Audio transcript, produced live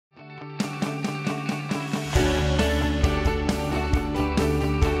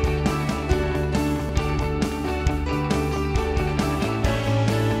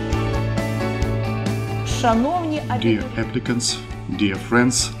Dear applicants, dear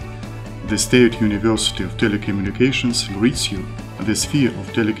friends, the State University of Telecommunications greets you. The sphere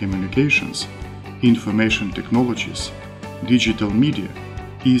of telecommunications, information technologies, digital media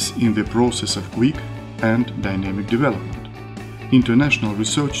is in the process of quick and dynamic development. International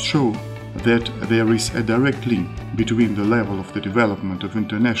research shows that there is a direct link between the level of the development of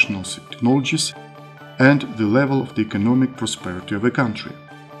international technologies and the level of the economic prosperity of a country.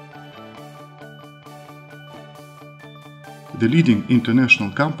 The leading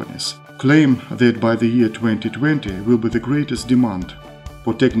international companies claim that by the year 2020 will be the greatest demand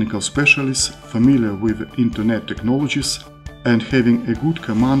for technical specialists familiar with Internet technologies and having a good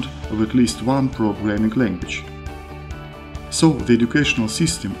command of at least one programming language. So, the educational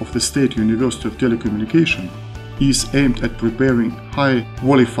system of the State University of Telecommunications is aimed at preparing high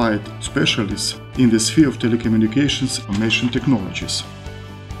qualified specialists in the sphere of telecommunications and information technologies.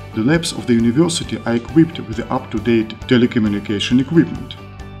 The labs of the university are equipped with the up-to-date telecommunication equipment.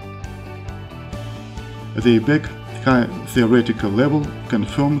 They back high theoretical level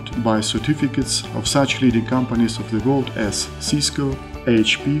confirmed by certificates of such leading companies of the world as Cisco,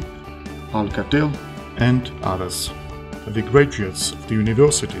 HP, Alcatel, and others. The graduates of the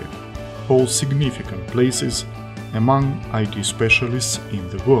university hold significant places among IT specialists in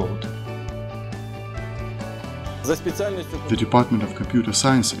the world. The Department of Computer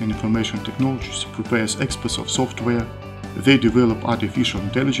Science and Information Technologies prepares experts of software. They develop artificial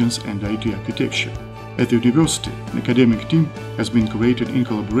intelligence and IT architecture. At the university, an academic team has been created in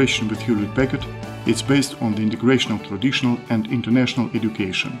collaboration with Hewlett-Packard. It's based on the integration of traditional and international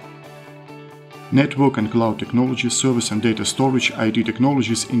education. Network and cloud technologies, service and data storage, IT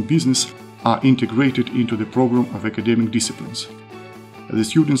technologies in business are integrated into the program of academic disciplines. The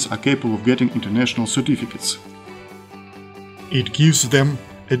students are capable of getting international certificates. It gives them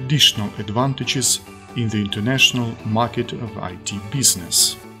additional advantages in the international market of IT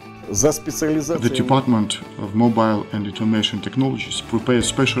business. The Department of Mobile and Information Technologies prepares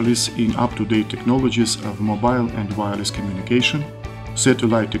specialists in up-to-date technologies of mobile and wireless communication,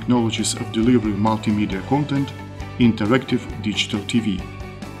 satellite technologies of delivery multimedia content, interactive digital TV.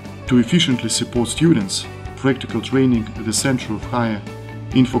 To efficiently support students, practical training at the Center of Higher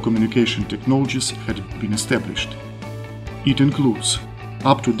Infocommunication Technologies had been established. It includes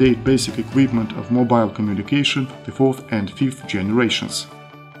up-to-date basic equipment of mobile communication, the 4th and 5th generations,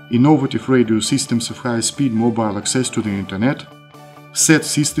 innovative radio systems of high-speed mobile access to the Internet, set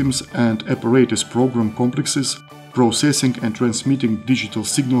systems and apparatus program complexes, processing and transmitting digital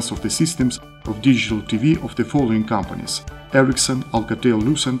signals of the systems of digital TV of the following companies: Ericsson,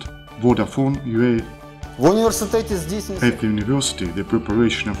 Alcatel-Lucent, Vodafone, UA. At the university, the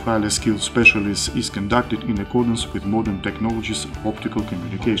preparation of highly skilled specialists is conducted in accordance with modern technologies of optical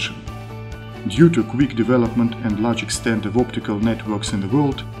communication. Due to quick development and large extent of optical networks in the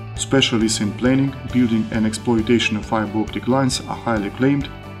world, specialists in planning, building and exploitation of fiber optic lines are highly claimed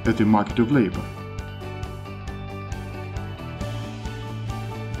at the market of labor.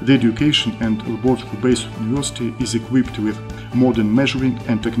 The education and laboratory-based university is equipped with modern measuring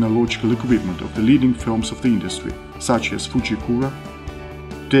and technological equipment of the leading firms of the industry, such as Fujikura,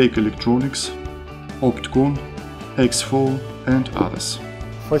 Take Electronics, Optcon, X4, and others.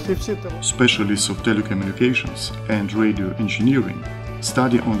 Specialists of telecommunications and radio engineering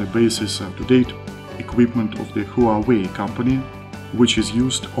study on the basis of up-to-date equipment of the Huawei company, which is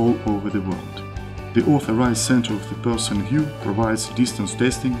used all over the world. The authorized center of the Person View provides distance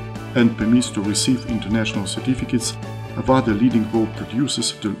testing and permits to receive international certificates of other leading world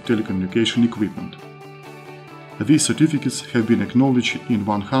producers of telecommunication equipment. These certificates have been acknowledged in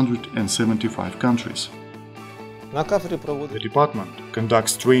 175 countries. The department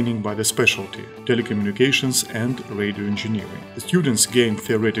conducts training by the specialty, telecommunications and radio engineering. The students gain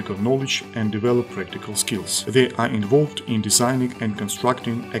theoretical knowledge and develop practical skills. They are involved in designing and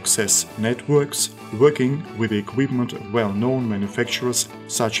constructing access networks, working with the equipment of well-known manufacturers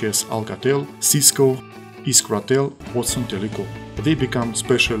such as Alcatel, Cisco, Iskratel, Watson Telecom. They become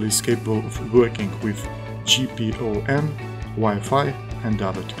specialists capable of working with GPON, Wi-Fi and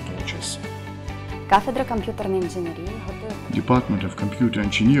other technologies. Department of Computer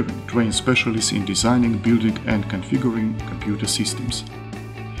Engineering trains specialists in designing, building and configuring computer systems.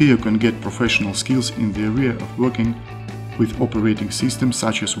 Here you can get professional skills in the area of working with operating systems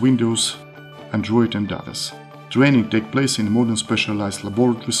such as Windows, Android and others. Training takes place in modern specialized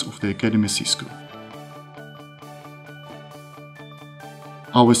laboratories of the Academy Cisco.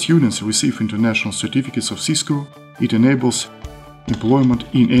 Our students receive international certificates of Cisco. It enables employment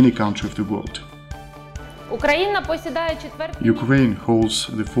in any country of the world. Ukraine holds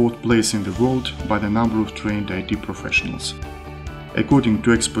the fourth place in the world by the number of trained IT professionals. According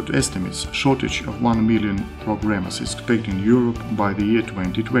to expert estimates, shortage of 1 million programmers is expected in Europe by the year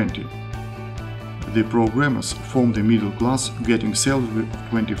 2020. The programmers form the middle class, getting salary of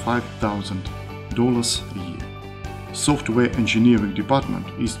 $25,000 a year. Software engineering department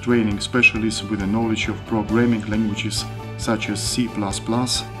is training specialists with the knowledge of programming languages such as C++,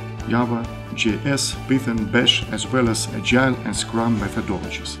 Java, JS, Python, Bash, as well as Agile and Scrum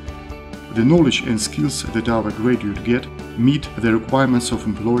methodologies. The knowledge and skills that our graduates get meet the requirements of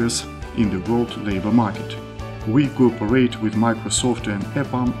employers in the world labor market. We cooperate with Microsoft and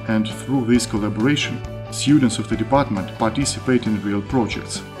EPAM, and through this collaboration, students of the department participate in real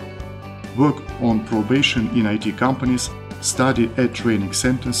projects, work on probation in IT companies, study at training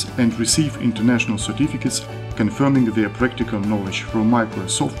centers, and receive international certificates confirming their practical knowledge from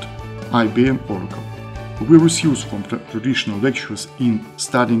Microsoft, IBM, Oracle. We refuse from traditional lectures in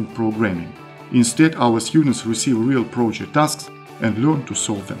studying programming. Instead, our students receive real project tasks and learn to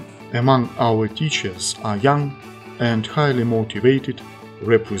solve them. Among our teachers are young and highly motivated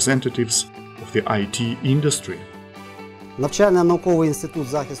representatives of the IT industry.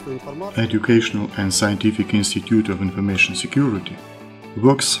 Educational and Scientific Institute of Information Security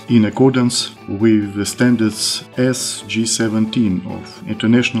works in accordance with the standards SG17 of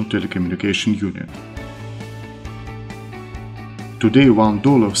International Telecommunications Union. Today,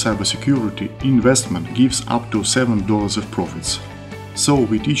 $1 of cybersecurity investment gives up to $7 of profits. So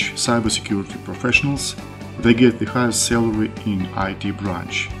we teach cybersecurity professionals, they get the highest salary in IT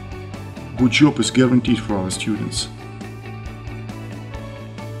branch. Good job is guaranteed for our students.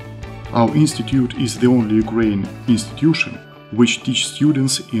 Our institute is the only Ukrainian institution which teaches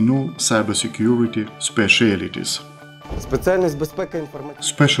students in all cybersecurity specialities.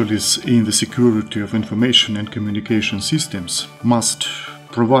 Specialists in the security of information and communication systems must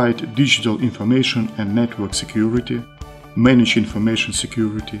provide digital information and network security, manage information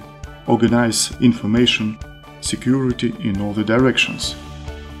security, organize information security in all the directions.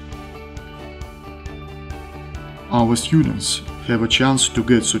 Our students have a chance to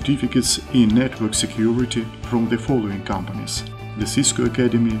get certificates in network security from the following companies: the Cisco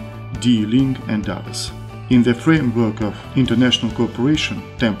Academy, D-Link, and others. In the framework of International Cooperation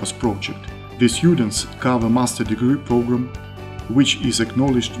Tempus project, the students cover master degree program, which is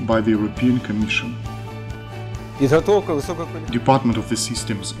acknowledged by the European Commission. Department of the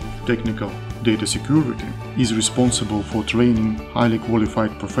Systems of Technical Data Security is responsible for training highly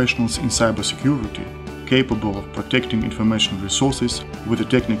qualified professionals in cybersecurity, capable of protecting information resources with the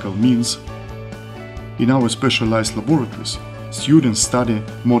technical means. In our specialized laboratories, students study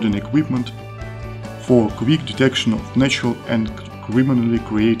modern equipment for quick detection of natural and criminally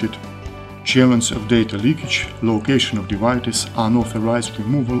created, challenge of data leakage, location of devices, unauthorized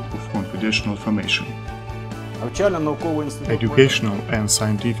removal of confidential information. Educational and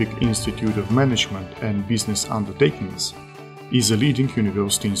Scientific Institute of Management and Business Undertakings is a leading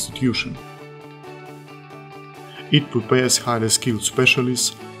university institution. It prepares highly skilled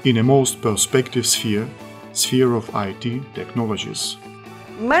specialists in a most perspective sphere of IT technologies.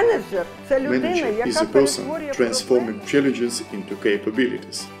 Manager is a person transforming challenges into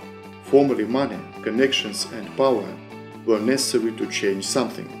capabilities. Formerly money, connections and power were necessary to change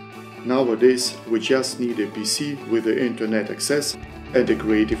something. Nowadays, we just need a PC with the internet access and a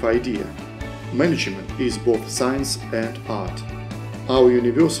creative idea. Management is both science and art. Our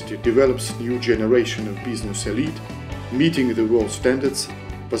university develops new generation of business elite, meeting the world standards,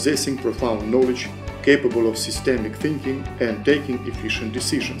 possessing profound knowledge, capable of systemic thinking and taking efficient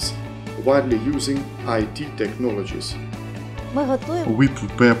decisions, widely using IT technologies. We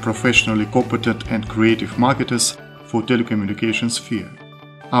prepare professionally competent and creative marketers for telecommunications sphere.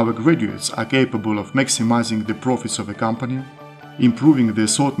 Our graduates are capable of maximizing the profits of a company, improving the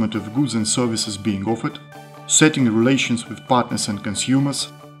assortment of goods and services being offered, setting relations with partners and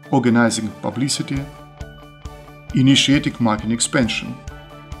consumers, organizing publicity, initiating market expansion.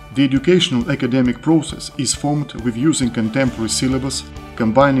 The educational academic process is formed with using contemporary syllabus,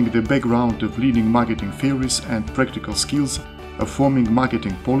 combining the background of leading marketing theories and practical skills of forming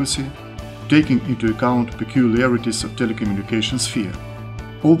marketing policy, taking into account peculiarities of telecommunications sphere.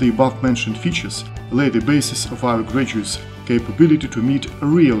 All the above-mentioned features lay the basis of our graduates' capability to meet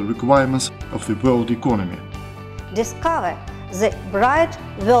real requirements of the world economy. Discover the bright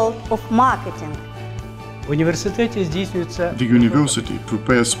world of marketing. The university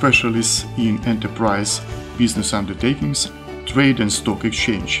prepares specialists in enterprise, business undertakings, trade and stock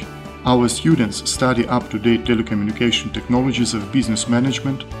exchange. Our students study up-to-date telecommunication technologies of business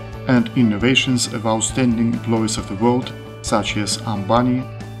management, and innovations of outstanding employees of the world such as Ambani,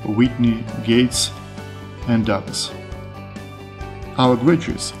 Whitney, Gates, and others. Our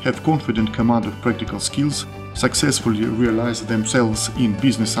graduates have confident command of practical skills, successfully realize themselves in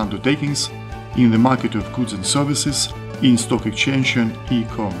business undertakings, in the market of goods and services, in stock exchange and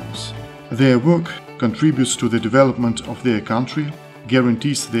e-commerce. Their work contributes to the development of their country,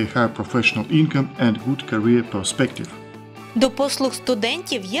 guarantees their high professional income and good career perspective. До послуг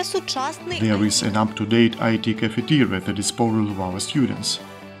студентів є сучасний... There is an up-to-date IT cafeteria at the disposal of our students.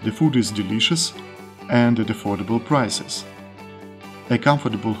 The food is delicious and at affordable prices. A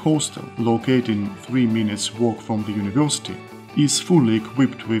comfortable hostel located in 3 minutes walk from the university is fully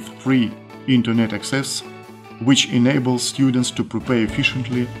equipped with free internet access, which enables students to prepare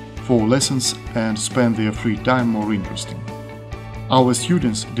efficiently for lessons and spend their free time more interesting. Our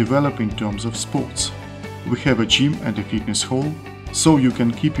students develop in terms of sports. We have a gym and a fitness hall, so you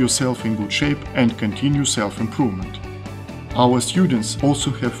can keep yourself in good shape and continue self-improvement. Our students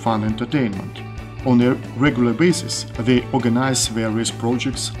also have fun entertainment. On a regular basis, they organize various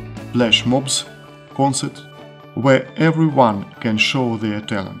projects, flash mobs, concerts, where everyone can show their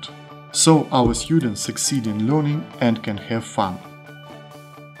talent. So our students succeed in learning and can have fun.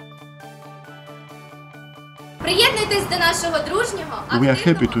 Приєднуйтесь до нашого дружнього, We are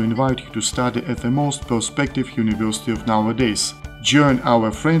happy to invite you to study at the most perspective university of nowadays. Join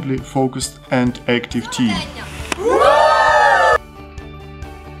our friendly, focused and active team.